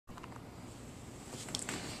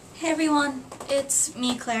Hey everyone, it's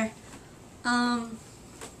me, Claire.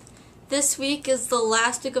 This week is the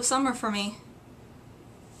last week of summer for me.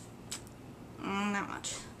 Not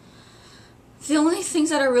much. The only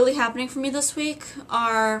things that are really happening for me this week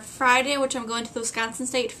are Friday, which I'm going to the Wisconsin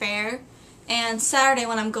State Fair, and Saturday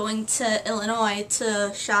when I'm going to Illinois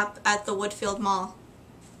to shop at the Woodfield Mall.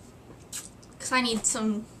 Because I need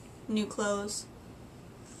some new clothes.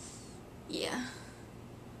 Yeah.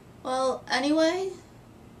 Well, anyway,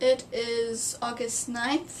 it is August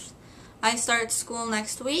 9th. I start school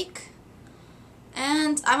next week,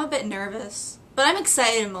 and I'm a bit nervous, but I'm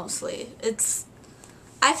excited mostly.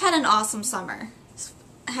 I've had an awesome summer.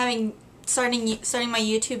 Starting my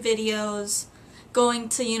YouTube videos, going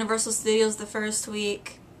to Universal Studios the first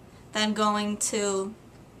week, then going to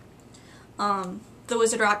the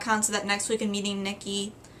Wizard Rock concert that next week and meeting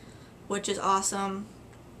Nikki, which is awesome.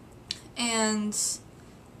 And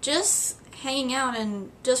just hanging out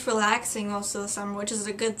and just relaxing most of the summer, which is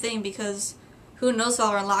a good thing because who knows if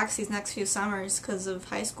I'll relax these next few summers because of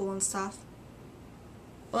high school and stuff.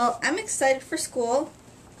 Well, I'm excited for school.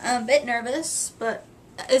 I'm a bit nervous, but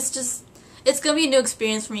it's going to be a new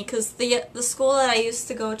experience for me because the school that I used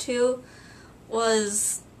to go to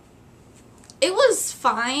was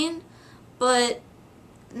fine, but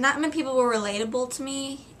not many people were relatable to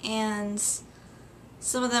me, and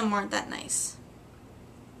some of them weren't that nice.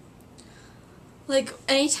 Like,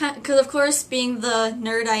 anytime, because of course, being the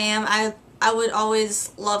nerd I am, I would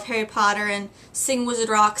always love Harry Potter and sing Wizard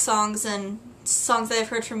Rock songs and songs that I've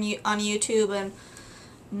heard from on YouTube, and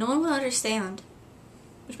no one would understand,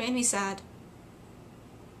 which made me sad.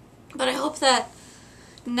 But I hope that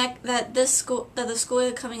the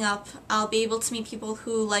school coming up, I'll be able to meet people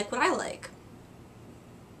who like what I like.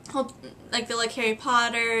 Hope they like Harry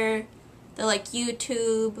Potter, they like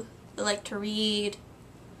YouTube, they like to read.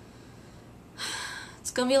 It's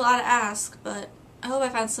gonna be a lot to ask, but I hope I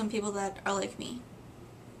find some people that are like me.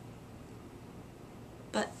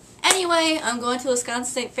 But anyway, I'm going to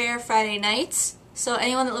Wisconsin State Fair Friday night. So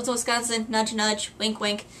anyone that lives in Wisconsin, nudge nudge, wink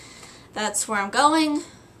wink, that's where I'm going.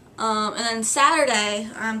 And then Saturday,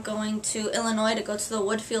 I'm going to Illinois to go to the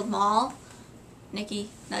Woodfield Mall. Nikki,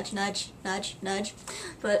 nudge nudge, nudge nudge.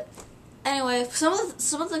 But anyway, some of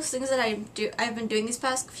the things that I've been doing these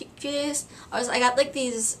past few days, I got like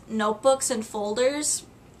these notebooks and folders.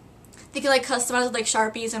 They can like customize with like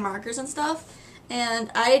Sharpies and markers and stuff.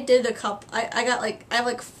 And I did a couple. I have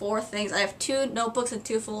like 4 things. I have 2 notebooks and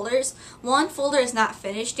 2 folders. One folder is not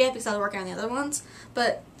finished yet because I was working on the other ones.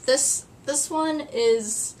 But this one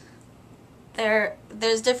is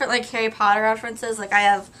there's different like Harry Potter references. Like I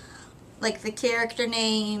have like the character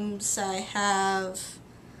names. I have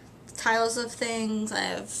titles of things. I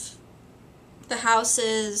have the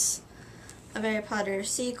houses, a Harry Potter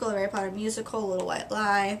sequel, a Harry Potter musical, Little White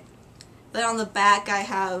Lie. Then on the back I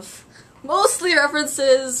have mostly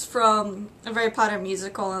references from a Harry Potter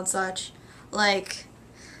musical and such, like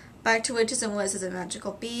Back to Witches and Wizards and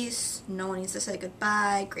Magical Beasts, No One Needs to Say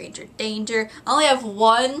Goodbye, Granger Danger. I only have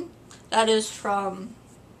one that is from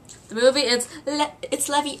the movie. It's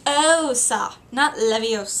Leviosa, not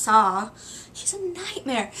Leviosa. He's a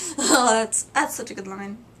nightmare. Oh, that's such a good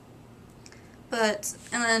line. And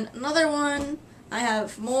then another one, I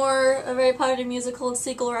have more of Harry Potter musical and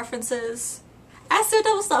sequel references. Acid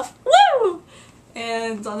double stuff. Woo!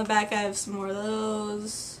 And on the back I have some more of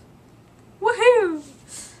those. Woohoo!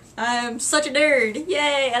 I'm such a nerd.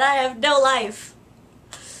 Yay! And I have no life.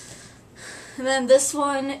 And then this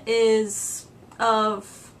one is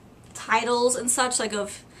of titles and such, like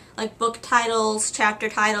book titles, chapter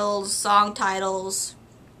titles, song titles.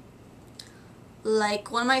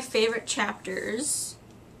 Like one of my favorite chapters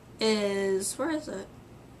is, where is it?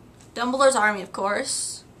 Dumbledore's Army, of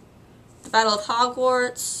course. The Battle of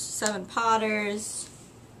Hogwarts, 7 Potters,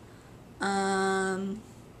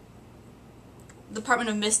 Department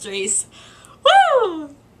of Mysteries.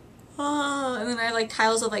 Woo! And then I have like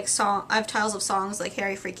titles of I have titles of songs like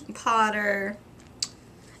Harry freaking Potter,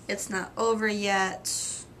 It's Not Over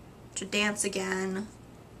Yet, To Dance Again.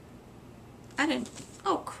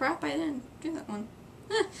 Oh crap, I didn't do that one.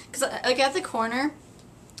 Because like at the corner,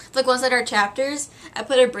 like ones that are chapters, I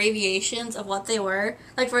put abbreviations of what they were.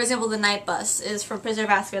 Like for example, the Night Bus is from Prisoner of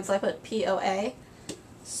Azkaban, so I put POA.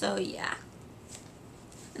 So yeah.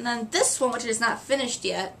 And then this one, which is not finished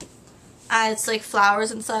yet, it's like flowers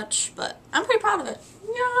and such, but I'm pretty proud of it.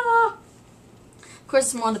 Yeah. Of course,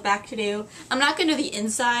 there's more on the back to do. I'm not going to do the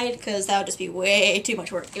inside because that would just be way too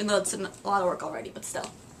much work, even though it's a lot of work already, but still.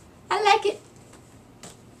 I like it.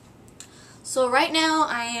 So right now,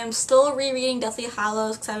 I am still rereading Deathly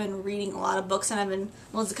Hallows because I've been reading a lot of books and I've been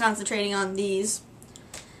mostly concentrating on these.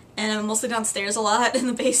 and I'm mostly downstairs a lot in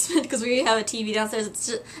the basement because we have a TV downstairs.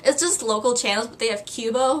 It's just local channels, but they have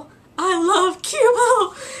Cubo. I love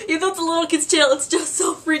Cubo! Even though it's a little kid's channel, it's just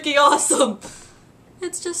so freaking awesome.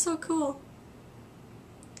 It's just so cool.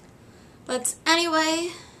 But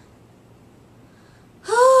anyway,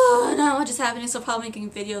 not much is happening, so probably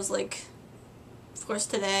making videos like, of course,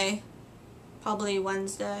 today, probably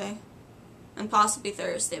Wednesday, and possibly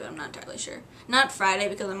Thursday, but I'm not entirely sure. Not Friday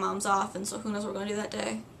because my mom's off, and so who knows what we're going to do that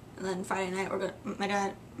day. And then Friday night,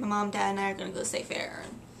 my mom, dad, and I are going to go to State Fair.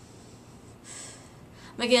 And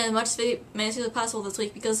I'm getting as much videos as possible this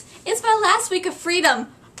week because it's my last week of freedom.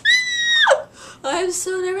 I'm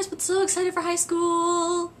so nervous but so excited for high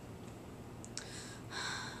school.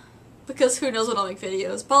 Because who knows when I'll make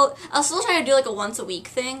videos. I'll still try to do like a once a week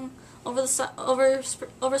thing over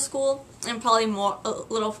school, and probably a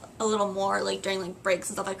little more like during like breaks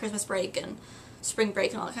and stuff like Christmas break and spring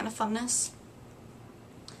break and all that kind of funness.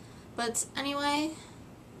 But anyway,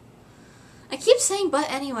 I keep saying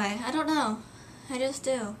but anyway. I don't know. I just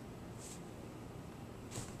do.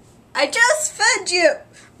 I just fed you.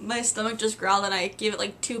 My stomach just growled, and I gave it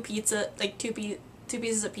like two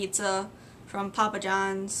pieces of pizza from Papa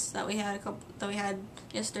John's that we had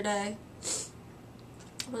yesterday.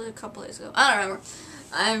 Was it a couple days ago? I don't remember.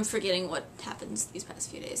 I'm forgetting what happens these past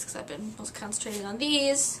few days because I've been mostly concentrating on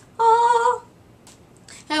these. Oh,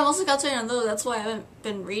 yeah, I'm mostly concentrating on those. That's why I haven't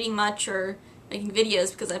been reading much or making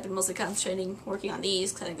videos, because I've been mostly concentrating working on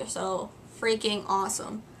these because I think they're so freaking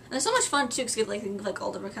awesome. And they're so much fun too because you get like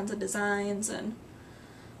all different kinds of designs, and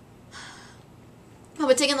I'll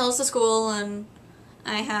be taking those to school, and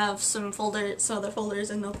I have some other folders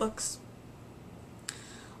and notebooks.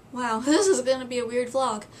 Wow, this is gonna be a weird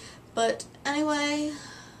vlog. But anyway,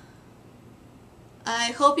 I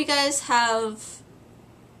hope you guys have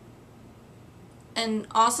an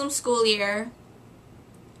awesome school year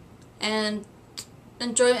and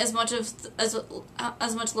enjoy as much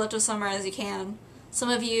left of summer as you can. Some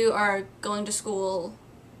of you are going to school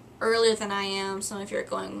earlier than I am. Some of you are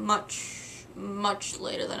going much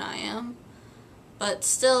later than I am. But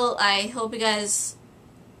still, I hope you guys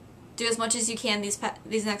do as much as you can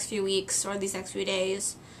these next few weeks or these next few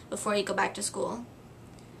days before you go back to school.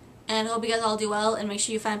 And I hope you guys all do well, and make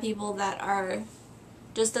sure you find people that are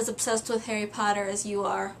just as obsessed with Harry Potter as you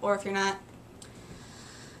are, or if you're not.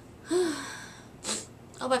 I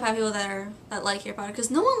hope I find people that like Harry Potter,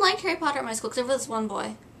 because no one liked Harry Potter at my school except for this one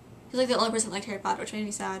boy. He was like the only person that liked Harry Potter, which made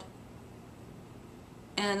me sad.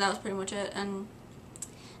 And that was pretty much it. And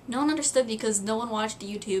no one understood because no one watched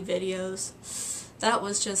YouTube videos. That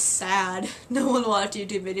was just sad. No one watched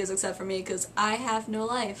YouTube videos except for me because I have no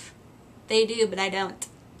life. They do, but I don't.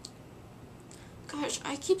 Gosh,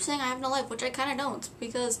 I keep saying I have no life, which I kind of don't,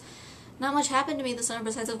 because not much happened to me this summer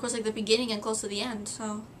besides, of course, like the beginning and close to the end.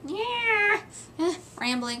 So, yeah.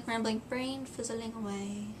 Rambling, brain fizzling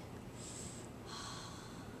away.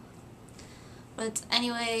 But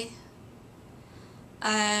anyway,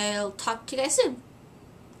 I'll talk to you guys soon.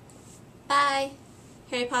 Bye.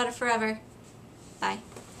 Harry Potter forever. Bye.